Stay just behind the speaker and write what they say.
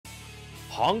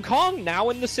Hong Kong now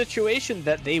in the situation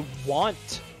that they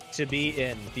want to be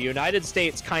in. The United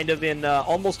States kind of in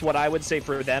almost what I would say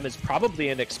for them is probably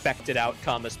an expected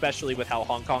outcome, especially with how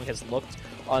Hong Kong has looked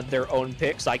on their own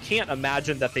picks. I can't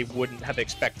imagine that they wouldn't have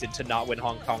expected to not win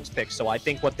Hong Kong's pick, so I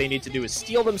think what they need to do is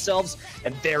steel themselves,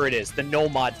 and there it is, the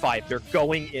nomod 5. They're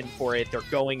going in for it. They're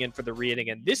going in for the reading,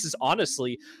 and this is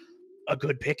honestly a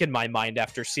good pick in my mind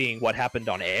after seeing what happened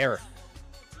on air.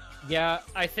 Yeah,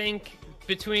 I think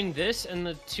between this and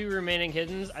the 2 remaining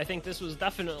hiddens, I think this was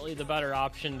definitely the better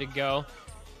option to go.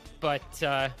 But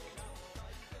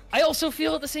I also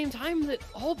feel at the same time that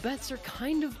all bets are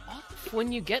kind of off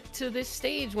when you get to this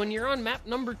stage. When you're on map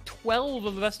number 12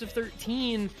 of the best of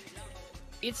 13,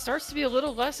 it starts to be a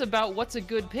little less about what's a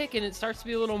good pick, and it starts to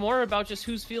be a little more about just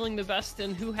who's feeling the best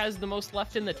and who has the most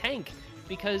left in the tank.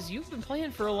 Because you've been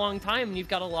playing for a long time, and you've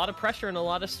got a lot of pressure and a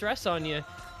lot of stress on you.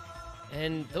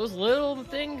 And those little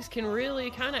things can really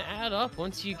kind of add up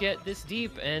once you get this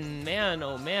deep. And man,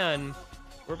 oh man,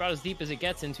 we're about as deep as it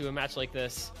gets into a match like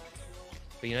this.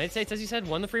 But United States, as you said,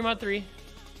 won the free mod 3.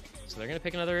 So they're going to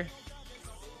pick another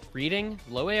reading,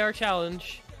 low AR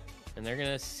challenge. And they're going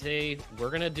to say, we're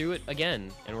going to do it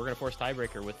again. And we're going to force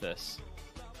tiebreaker with this.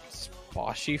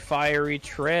 Boshi Fiery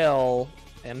Trail,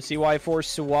 MCY4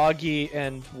 Suwagi,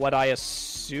 and what I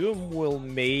assume will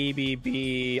maybe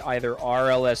be either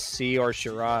RLSC or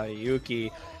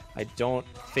Shirayuki. I don't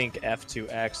think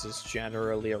F2X is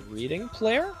generally a reading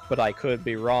player, but I could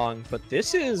be wrong. But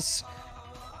this is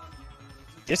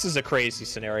a crazy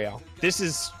scenario. This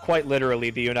is quite literally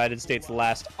the United States'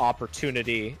 last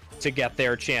opportunity to get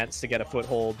their chance to get a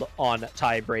foothold on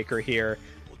tiebreaker here.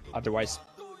 Otherwise,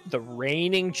 the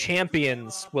reigning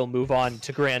champions will move on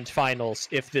to grand finals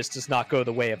if this does not go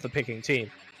the way of the picking team.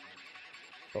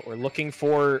 But we're looking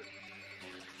for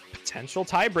potential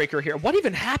tiebreaker here. What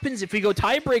even happens if we go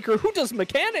tiebreaker? Who does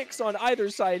mechanics on either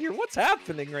side here? What's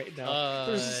happening right now?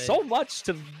 There's so much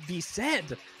to be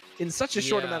said in such a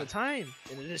short amount of time.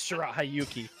 And it is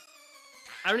Shirayuki.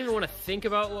 I don't even want to think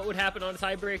about what would happen on a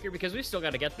tiebreaker because we've still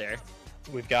got to get there.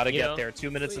 We've got to get there.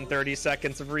 2 minutes and 30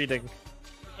 seconds of reading.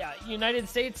 Yeah, United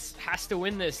States has to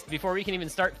win this before we can even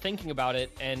start thinking about it,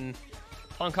 and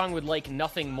Hong Kong would like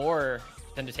nothing more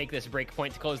than to take this break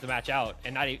point to close the match out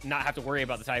and not have to worry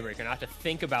about the tiebreaker, not have to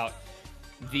think about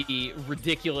the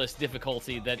ridiculous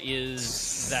difficulty that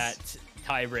is that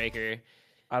tiebreaker.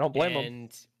 I don't blame them.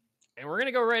 And we're going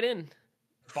to go right in.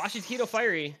 Boshi Keto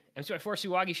Fiery, MCY4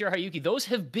 Suwagi, Shirayuki, those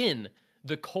have been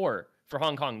the core for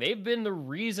Hong Kong. They've been the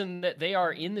reason that they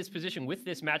are in this position with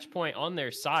this match point on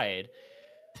their side.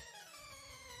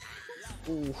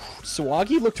 Ooh,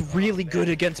 Suwagi looked really good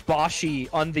against Boshi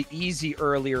on the easy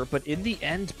earlier, but in the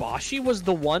end, Boshi was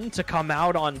the one to come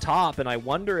out on top, and I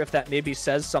wonder if that maybe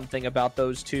says something about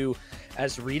those two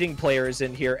as reading players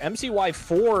in here.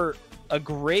 MCY4, a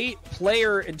great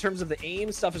player in terms of the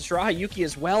aim stuff, as Shirayuki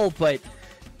as well, but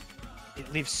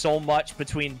it leaves so much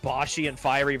between Boshi and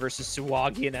Fiery versus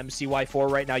Suwagi and MCY4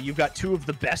 right now. You've got 2 of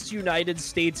the best United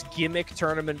States gimmick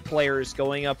tournament players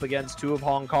going up against 2 of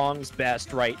Hong Kong's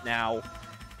best right now.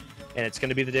 And it's going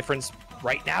to be the difference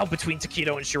right now between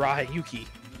Takedo and Shirayuki.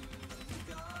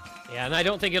 Yeah, and I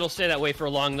don't think it'll stay that way for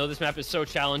long, though. This map is so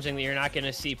challenging that you're not going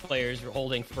to see players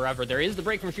holding forever. There is the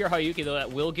break from Shirayuki, though,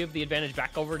 that will give the advantage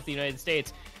back over to the United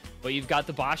States. But you've got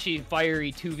the Boshi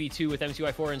Fiery 2v2 with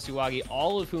MCY4 and Suwagi,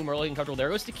 all of whom are looking comfortable. There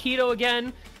goes Takedo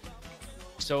again.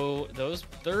 So those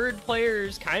third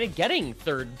players kind of getting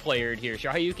third-playered here.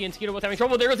 Shirayuki and Takedo both having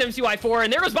trouble. There goes MCY4,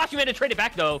 and there goes Boshi Man to trade it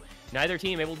back, though. Neither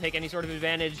team able to take any sort of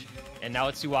advantage. And now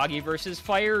it's Suwagi versus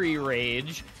Fiery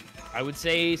Rage. I would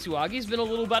say Suwagi's been a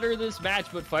little better this match,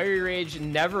 but Fiery Rage,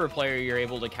 never a player you're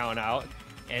able to count out.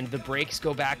 And the breaks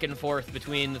go back and forth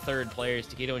between the third players,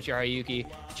 Takedo and Shirayuki,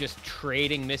 just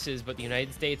trading misses. But the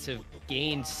United States have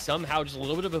gained somehow just a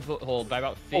little bit of a foothold by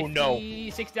about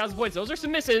 60,000 points. Those are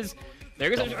some misses. There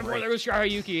goes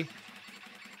Shirayuki.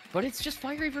 But it's just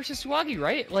Fiery versus Suwagi,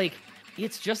 right? Like,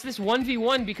 it's just this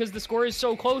 1v1 because the score is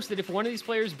so close that if one of these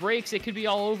players breaks, it could be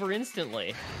all over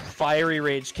instantly. Fiery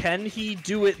Rage, can he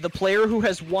do it? The player who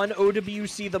has won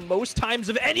OWC the most times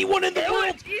of anyone in the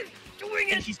world! He's doing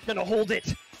it! And he's gonna hold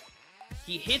it.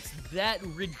 He hits that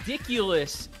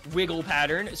ridiculous wiggle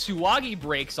pattern. Suwagi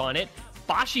breaks on it.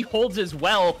 Boshi holds as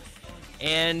well.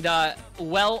 And,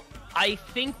 well, I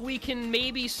think we can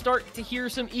maybe start to hear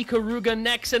some Ikaruga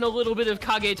necks and a little bit of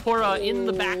Kagetora in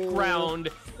the background.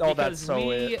 Oh, that's so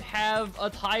we have a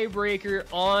tiebreaker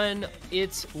on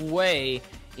its way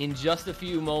in just a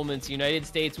few moments. United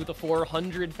States with a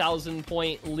 400,000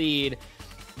 point lead.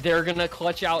 They're gonna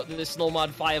clutch out this Nomod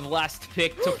 5 last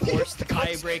pick to force the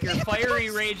tiebreaker.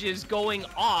 Fiery Rage is going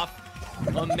off.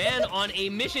 A man on a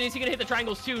mission. Is he gonna hit the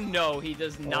triangles too? No, he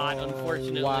does not,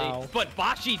 unfortunately. Wow. But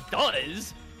Bashi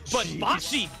does.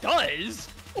 Bashi does.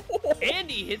 And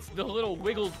he hits the little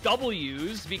wiggle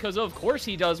W's because of course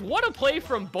he does. What a play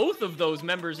from both of those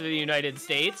members of the United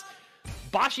States.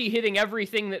 Bashi hitting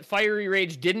everything that Fiery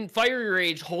Rage didn't. Fiery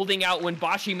Rage holding out when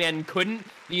Bashi Man couldn't.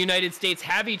 The United States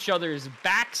have each other's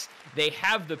backs. They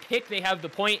have the pick, they have the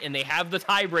point, and they have the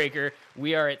tiebreaker.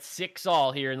 We are at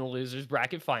 6-all here in the losers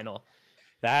bracket final.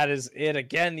 That is it.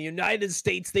 Again, the United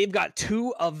States, they've got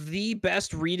two of the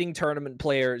best reading tournament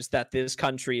players that this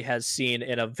country has seen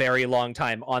in a very long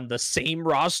time on the same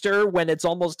roster when it's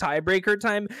almost tiebreaker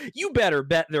time. You better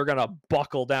bet they're going to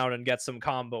buckle down and get some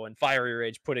combo, and Fiery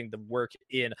Rage putting the work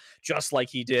in just like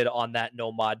he did on that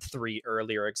nomod 3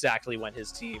 earlier, exactly when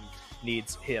his team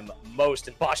needs him most.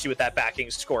 And Bashi with that backing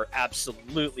score,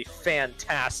 absolutely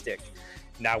fantastic.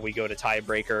 Now we go to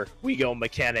tiebreaker, we go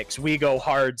mechanics, we go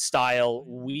hard style,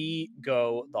 we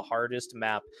go the hardest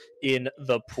map in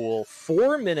the pool.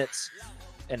 4 minutes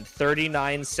and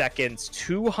 39 seconds,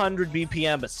 200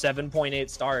 BPM, but 7.8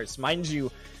 stars. Mind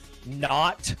you,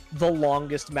 not the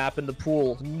longest map in the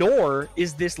pool, nor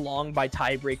is this long by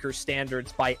tiebreaker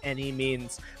standards by any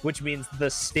means, which means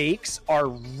the stakes are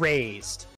raised